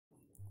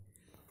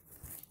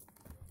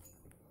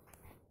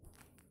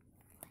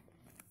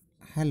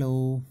Hello,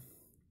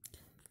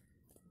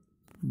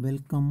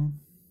 welcome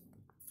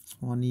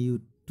on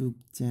YouTube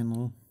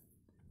channel.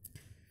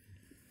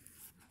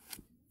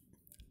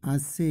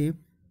 आज से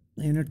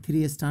unit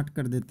 3 start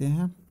कर देते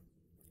हैं।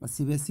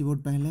 सीबीएसई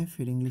बोर्ड पहले,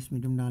 फिर इंग्लिश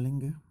मीडियम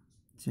डालेंगे।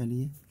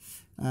 चलिए,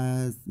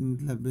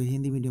 मतलब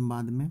हिंदी मीडियम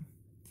बाद में।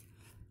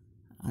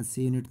 आज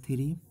से यूनिट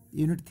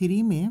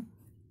 3 में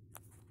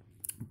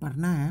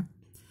पढ़ना है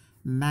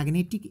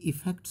magnetic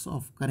effects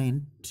of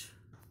current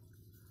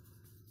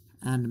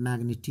and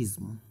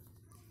magnetism.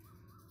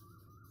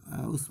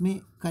 उसमें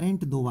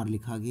करंट 2 बार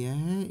लिखा गया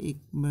है, एक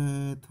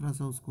थोड़ा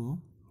सा उसको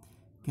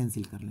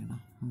कैंसिल कर लेना।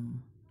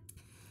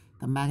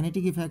 The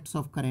magnetic effects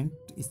of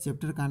current इस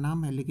चैप्टर का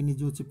नाम है, लेकिन ये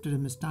जो चैप्टर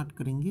हम स्टार्ट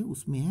करेंगे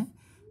उसमें है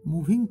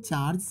moving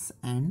charge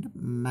and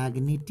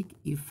magnetic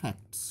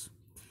effects.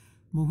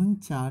 Moving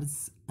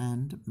charge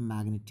and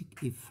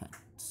magnetic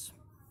effects.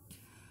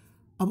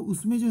 अब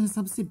उसमें जो है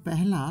सबसे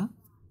पहला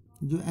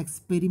जो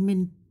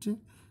एक्सपेरिमेंट,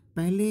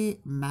 पहले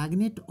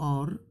मैग्नेट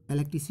और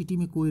इलेक्ट्रिसिटी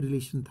में कोई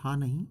रिलेशन था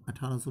नहीं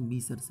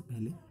 1820 से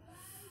पहले,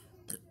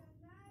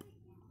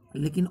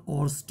 लेकिन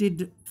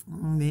ऑर्स्टेड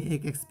ने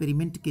एक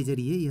एक्सपेरिमेंट के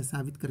जरिए यह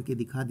साबित करके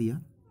दिखा दिया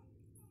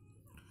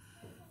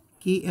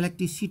कि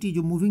इलेक्ट्रिसिटी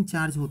जो मूविंग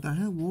चार्ज होता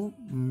है वो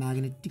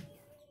मैग्नेटिक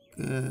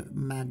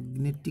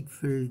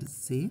फील्ड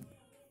से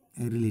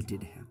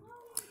रिलेटेड है।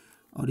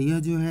 और यह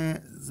जो है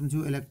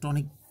समझो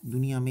इलेक्ट्रॉनिक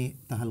दुनिया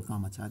में तहलका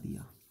मचा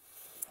दिया।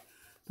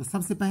 तो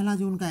सबसे पहला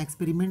जो उनका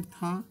एक्सपेरिमेंट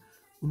था,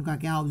 उनका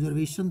क्या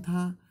ऑब्जर्वेशन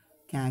था,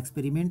 क्या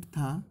एक्सपेरिमेंट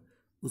था,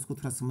 उसको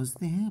थोड़ा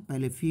समझते हैं।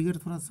 पहले फिगर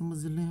थोड़ा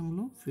समझ लें हम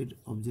लोग, फिर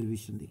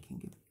ऑब्जर्वेशन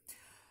देखेंगे।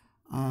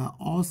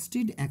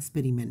 ऑर्स्टेड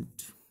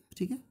एक्सपेरिमेंट,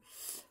 ठीक है।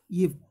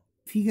 ये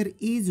फिगर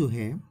ए जो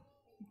है,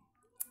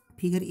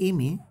 फिगर ए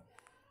में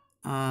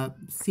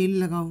सेल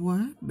लगा हुआ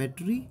है,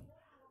 बैटरी,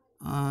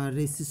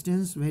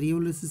 रेसिस्टेंस,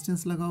 वेरिएबल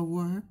रेसिस्टेंस लगा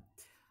हुआ है,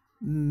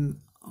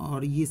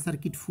 और ये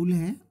सर्किट फुल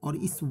है। और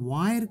इस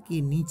वायर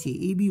के नीचे,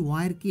 ए बी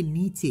वायर के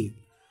नीचे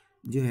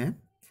जो है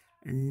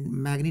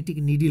मैग्नेटिक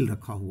नीडल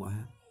रखा हुआ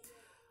है।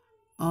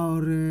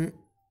 और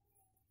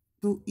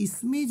तो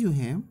इसमें जो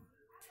है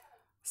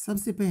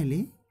सबसे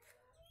पहले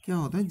क्या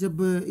होता है,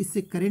 जब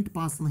इससे करंट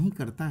पास नहीं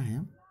करता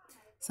है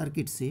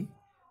सर्किट से,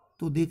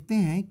 तो देखते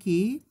हैं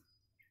कि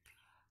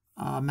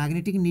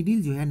मैग्नेटिक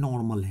नीडल जो है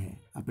नॉर्मल है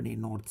अपने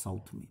नॉर्थ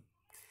साउथ में।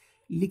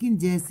 लेकिन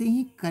जैसे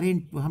ही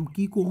करंट, हम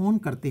की को ऑन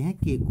करते हैं,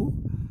 के को,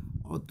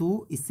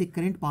 तो इससे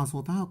करंट पास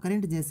होता है। और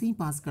करंट जैसे ही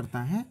पास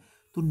करता है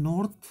तो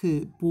नॉर्थ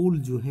पोल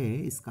जो है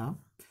इसका,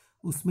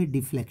 उसमें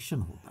डिफ्लेक्शन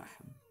होता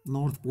है,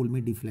 नॉर्थ पोल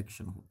में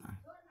डिफ्लेक्शन होता है,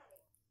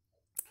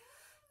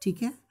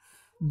 ठीक है।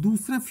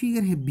 दूसरा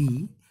फिगर है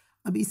बी।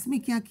 अब इसमें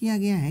क्या किया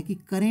गया है कि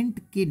करंट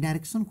के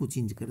डायरेक्शन को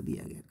चेंज कर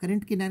दिया गया।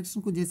 करंट के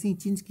डायरेक्शन को जैसे ही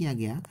चेंज किया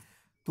गया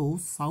तो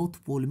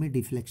साउथ पोल में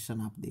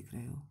डिफ्लेक्शन आप देख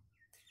रहे हो,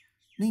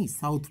 नहीं,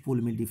 साउथ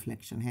पोल में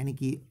डिफ्लेक्शन है, यानी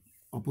कि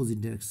ऑपोजिट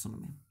डायरेक्शन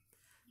में,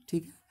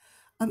 ठीक है।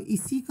 अब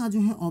इसी का जो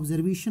है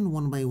ऑब्जर्वेशन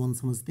 1 बाय 1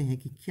 समझते हैं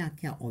कि क्या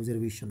क्या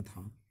ऑब्जर्वेशन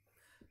था,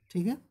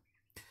 ठीक है।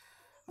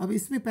 अब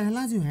इसमें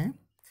पहला जो है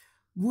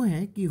वो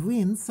है कि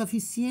when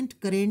sufficient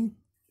current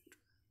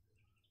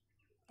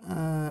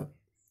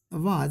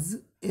was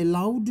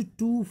allowed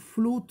to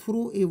flow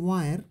through a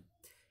wire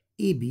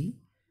AB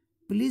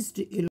placed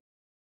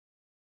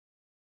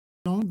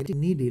along the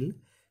needle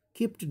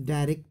kept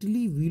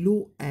directly below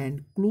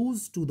and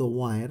close to the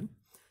wire,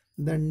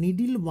 the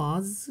needle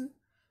was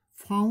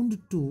found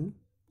to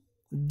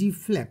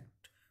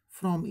deflect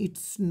from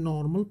its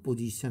normal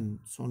position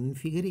shown in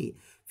figure A।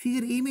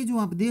 Figure A में जो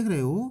आप देख रहे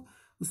हो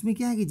उसमें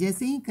क्या है कि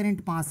जैसे ही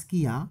करंट पास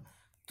किया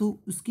तो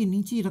उसके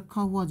नीचे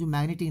रखा हुआ जो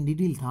मैग्नेटिक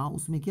नीडल था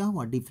उसमें क्या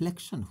हुआ,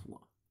 डिफ्लेक्शन हुआ।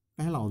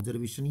 पहला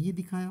ऑब्जर्वेशन ये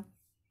दिखाया।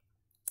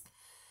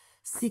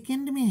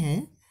 सेकंड में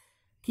है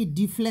कि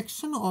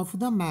deflection of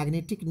the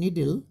magnetic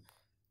needle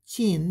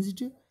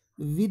changed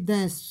with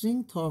the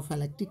strength of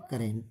electric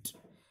current.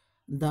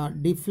 The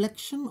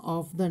deflection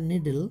of the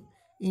needle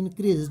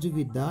increased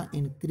with the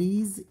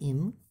increase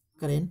in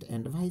current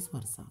and vice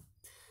versa.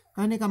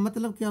 कहने का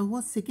मतलब क्या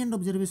हुआ, सेकेंड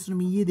ऑब्जर्वेशन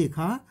में ये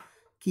देखा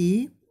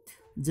कि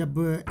जब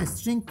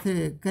स्ट्रेंथ,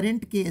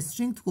 करंट के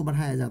स्ट्रेंथ को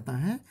बढ़ाया जाता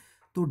है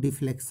तो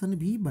डिफ्लेक्शन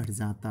भी बढ़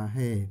जाता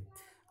है,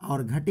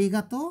 और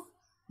घटेगा तो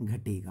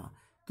घटेगा।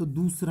 तो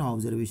दूसरा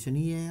ऑब्जर्वेशन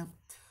ये है।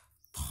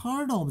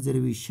 थर्ड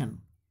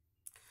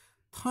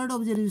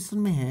ऑब्जर्वेशन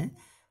में है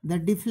the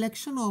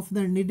deflection of the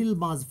needle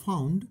was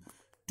found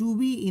to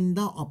be in the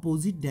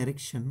opposite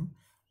direction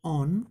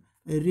on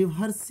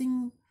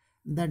reversing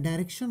the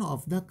direction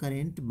of the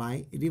current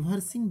by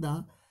reversing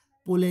the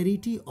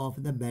polarity of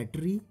the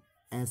battery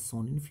as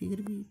shown in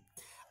figure B.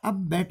 अब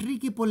battery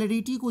की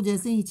polarity को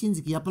जैसे ही change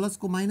किया, plus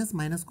को minus,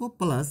 minus को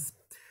plus,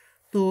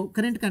 तो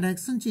current का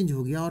direction change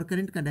हो गया। और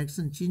करंट का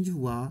डायरेक्शन चेंज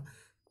हुआ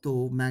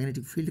तो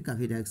मैग्नेटिक फील्ड का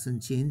भी डायरेक्शन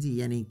चेंज,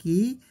 यानी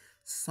कि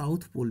साउथ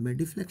पोल में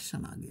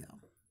डिफ्लेक्शन आ गया,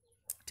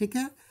 ठीक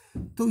है।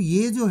 तो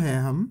ये जो है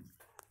हम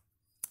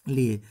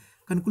लिए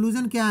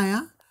कंक्लूजन क्या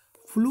आया,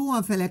 flow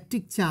of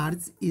electric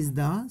charge is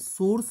the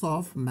source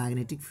of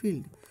magnetic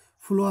field.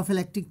 Flow of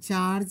electric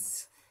charge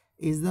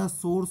is the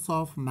source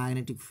of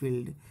magnetic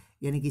field।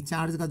 यानी कि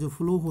चार्ज का जो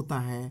फ्लो होता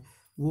है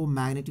वो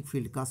मैग्नेटिक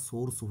फील्ड का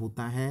सोर्स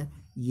होता है।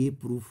 ये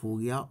प्रूफ हो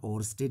गया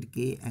ओरस्टेड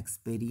के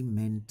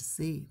एक्सपेरिमेंट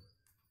से।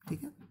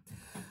 ठीक है,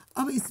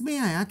 अब इसमें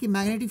आया कि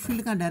मैग्नेटिक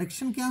फील्ड का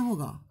डायरेक्शन क्या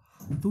होगा,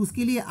 तो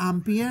उसके लिए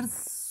एम्पियर्स,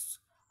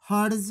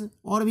 हर्ट्ज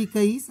और भी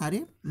कई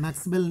सारे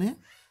मैक्सवेल ने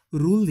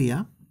रूल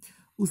दिया।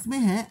 उसमें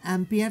है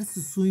एम्पियर्स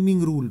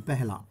स्विमिंग रूल।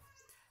 पहला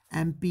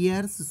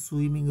amperes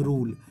swimming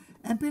rule.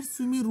 Amperes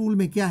swimming rule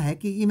में क्या है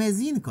कि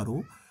इमेजिन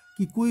करो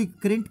कि कोई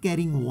करंट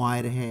कैरिंग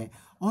वायर है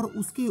और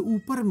उसके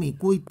ऊपर में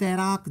कोई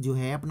तैराक जो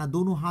है अपना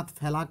दोनों हाथ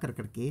फैला कर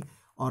करके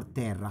और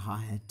तैर रहा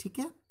है। ठीक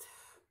है,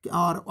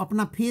 और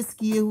अपना फेस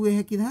किए हुए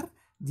है किधर,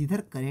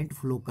 जिधर करंट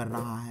फ्लो कर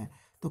रहा है।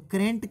 तो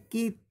करंट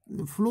के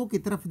फ्लो की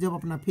तरफ जब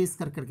अपना फेस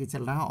कर करके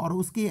चल रहा है और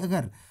उसके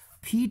अगर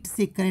फीट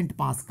से करंट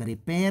पास करे,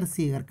 पैर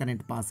से अगर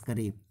करंट पास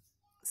करे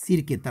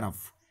सिर के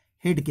तरफ,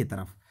 हेड के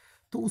तरफ,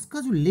 तो उसका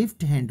जो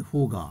लेफ्ट हैंड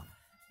होगा,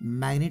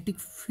 मैग्नेटिक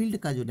फील्ड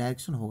का जो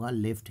डायरेक्शन होगा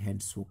लेफ्ट हैंड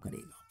शो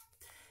करेगा।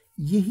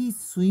 यही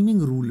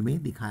स्विमिंग रूल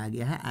में दिखाया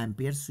गया है,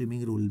 एम्पियर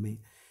स्विमिंग रूल में।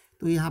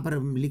 तो यहाँ पर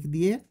हम लिख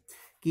दिए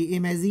कि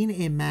imagine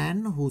a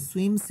man who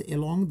swims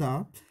along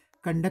the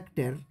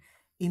conductor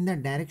in the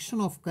direction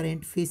of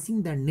current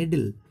facing the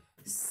needle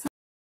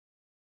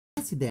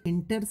such that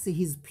enters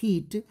his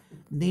feet,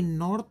 then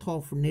north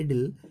of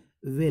needle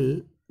will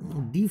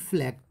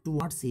deflect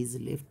towards his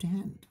left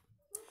hand.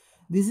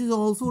 This is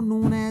also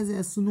known as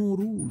Snow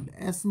rule.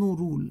 Snow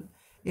rule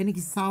यानी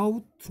कि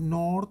south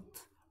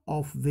north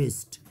of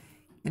waste,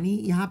 यानी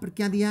यहाँ पर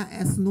क्या दिया,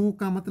 snow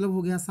का मतलब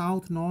हो गया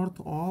साउथ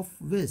नॉर्थ ऑफ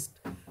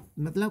वेस्ट,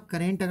 मतलब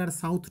करंट अगर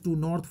साउथ टू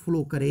नॉर्थ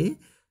फ्लो करे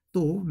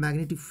तो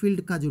मैग्नेटिक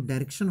फील्ड का जो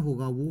डायरेक्शन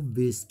होगा वो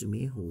वेस्ट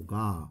में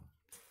होगा।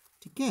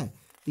 ठीक है,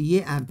 तो ये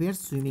एम्पियर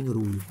स्विमिंग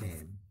रूल है।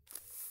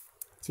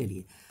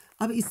 चलिए,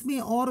 अब इसमें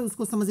और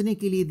उसको समझने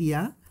के लिए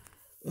दिया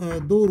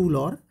दो रूल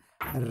और,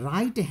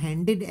 right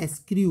handed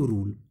screw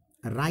rule.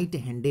 Right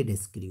handed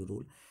screw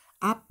rule,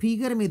 आप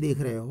फिगर में देख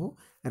रहे हो,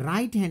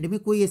 राइट हैंड में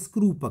कोई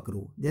स्क्रू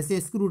पकड़ो, जैसे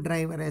स्क्रू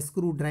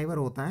ड्राइवर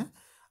होता है,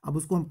 अब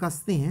उसको हम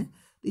कसते हैं,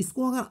 तो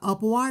इसको अगर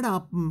अपवर्ड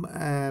आप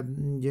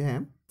जो है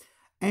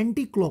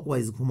एंटी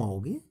क्लॉकवाइज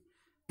घुमाओगे,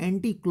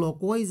 एंटी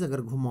क्लॉकवाइज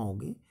अगर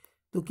घुमाओगे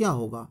तो क्या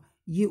होगा,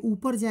 ये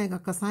ऊपर जाएगा,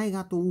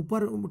 कसाएगा तो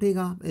ऊपर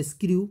उठेगा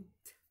स्क्रू,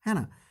 है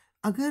ना।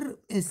 अगर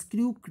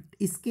स्क्रू,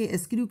 इसके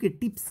स्क्रू के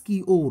टिप्स की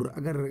ओर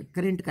अगर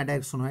करंट का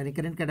डायरेक्शन हो, यानी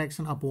करंट का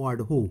डायरेक्शन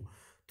अपवर्ड हो,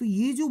 तो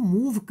ये जो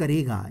मूव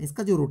करेगा,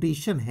 इसका जो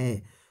रोटेशन है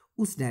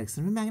उस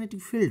डायरेक्शन में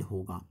मैग्नेटिक फील्ड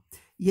होगा।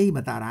 यही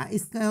बता रहा है।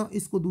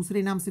 इसको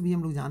दूसरे नाम से भी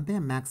हम लोग जानते हैं,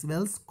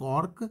 मैक्सवेल्स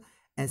कॉर्क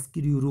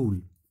स्क्रू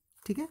रूल।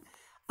 ठीक है,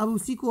 अब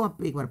उसी को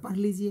आप एक बार पढ़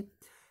लीजिए।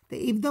 तो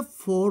if the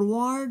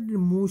forward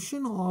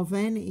motion of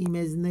an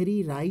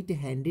imaginary right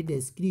handed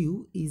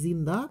screw is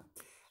in the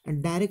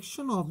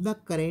direction of the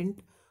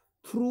current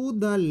through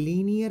the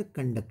linear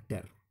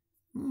conductor,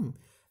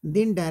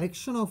 then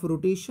direction of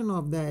rotation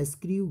of the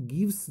screw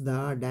gives the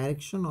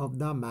direction of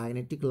the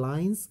magnetic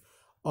lines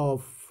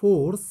of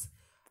force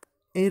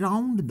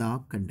around the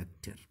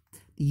conductor.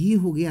 ये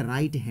हो गया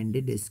right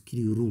handed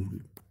screw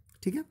rule.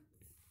 ठीक है,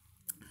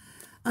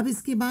 अब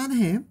इसके बाद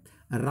है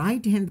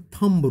right hand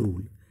thumb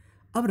rule.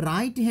 अब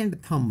राइट हैंड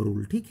थंब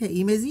रूल, ठीक है,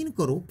 इमेजिन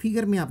करो,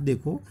 फिगर में आप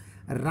देखो,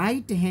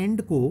 राइट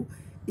हैंड को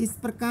इस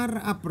प्रकार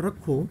आप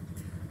रखो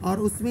और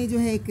उसमें जो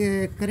है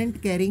एक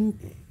करंट कैरिंग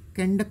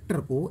कंडक्टर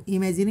को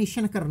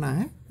इमेजिनेशन करना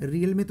है,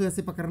 रियल में तो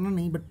ऐसे पकड़ना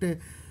नहीं, बट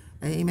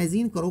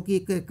इमेजिन करो कि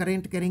एक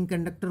करंट कैरिंग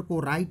कंडक्टर को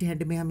राइट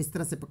हैंड में हम इस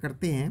तरह से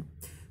पकड़ते हैं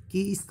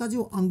कि इसका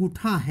जो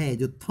अंगूठा है,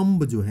 जो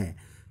थंब जो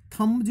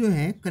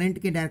है करंट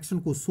के डायरेक्शन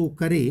को शो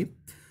करे,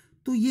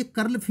 तो ये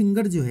कर्ल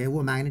फिंगर जो है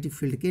वो मैग्नेटिक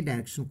फील्ड के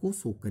डायरेक्शन को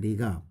शो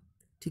करेगा।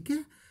 ठीक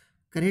है,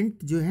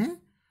 करंट जो है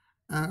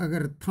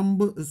अगर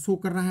थंब शो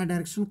कर रहा है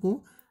डायरेक्शन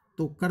को,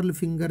 तो कर्ल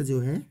फिंगर जो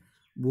है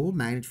वो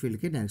मैग्नेटिक फील्ड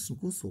के डायरेक्शन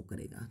को शो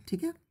करेगा।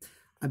 ठीक है,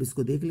 अब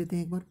इसको देख लेते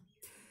हैं एक बार।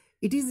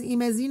 It is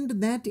imagined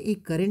that A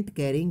current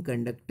carrying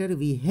conductor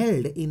we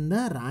held in the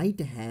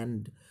right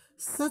hand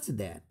such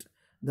that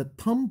the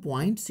thumb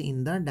points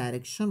in the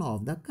direction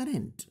of the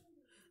current,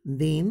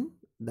 then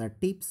the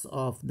tips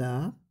of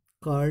the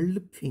curled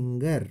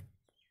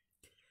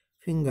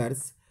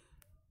fingers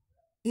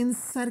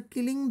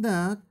encircling the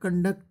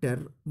conductor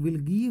will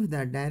give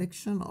the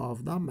direction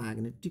of the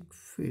magnetic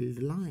field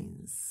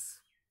lines.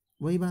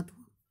 वही बात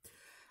हुआ।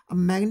 अब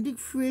magnetic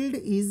field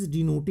is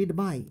denoted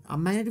by, अब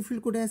magnetic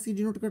field को ऐसे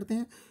denote करते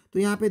हैं, तो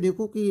यहाँ पे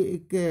देखो कि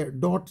एक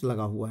डॉट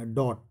लगा हुआ है,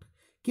 डॉट,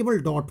 केवल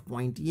डॉट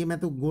पॉइंट, ये मैं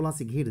तो गोला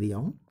से घेर दिया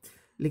हूँ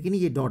लेकिन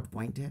ये डॉट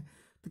पॉइंट है,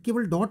 तो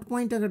केवल डॉट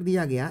पॉइंट अगर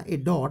दिया गया, ए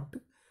डॉट,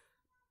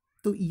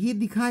 तो ये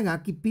दिखाएगा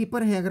कि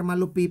पेपर है, अगर मान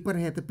लो पेपर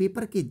है तो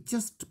पेपर के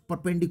जस्ट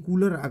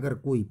परपेंडिकुलर अगर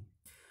कोई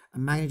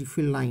मैग्नेटिक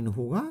फील्ड लाइन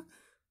होगा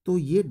तो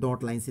ये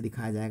डॉट लाइन से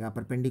दिखाया जाएगा,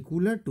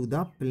 perpendicular to the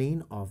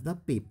plane of the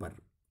paper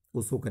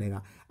वो शो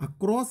करेगा।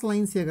 क्रॉस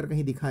लाइन से अगर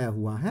कहीं दिखाया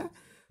हुआ है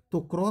तो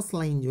क्रॉस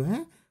लाइन जो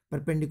है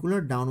perpendicular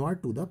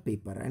downward to the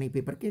paper, यानी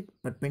पेपर के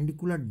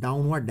परपेंडिकुलर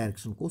डाउनवर्ड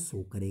डायरेक्शन को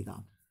शो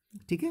करेगा।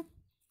 ठीक है,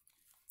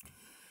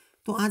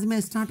 तो आज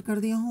मैं स्टार्ट कर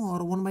दिया हूँ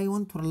और 1 बाय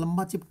 1 थोड़ा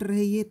लंबा चैप्टर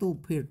है ये, तो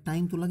फिर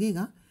टाइम तो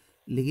लगेगा,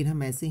 लेकिन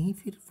हम ऐसे ही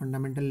फिर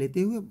फंडामेंटल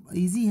लेते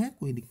हुए, इजी है,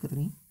 कोई दिक्कत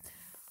नहीं।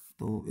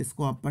 तो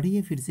इसको आप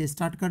पढ़िए, फिर से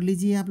स्टार्ट कर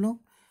लीजिए आप लोग,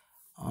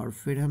 और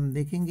फिर हम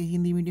देखेंगे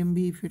हिंदी मीडियम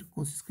भी, फिर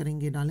कोशिश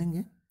करेंगे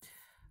डालेंगे।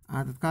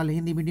 तत्काल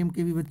हिंदी मीडियम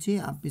के भी बच्चे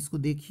आप इसको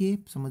देखिए,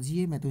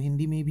 समझिए, मैं तो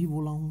हिंदी में भी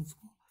बोला हूँ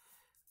उसको,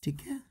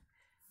 ठीक है।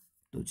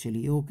 तो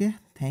चलिए, ओके,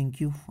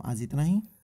 थैंक यू, आज इतना ही।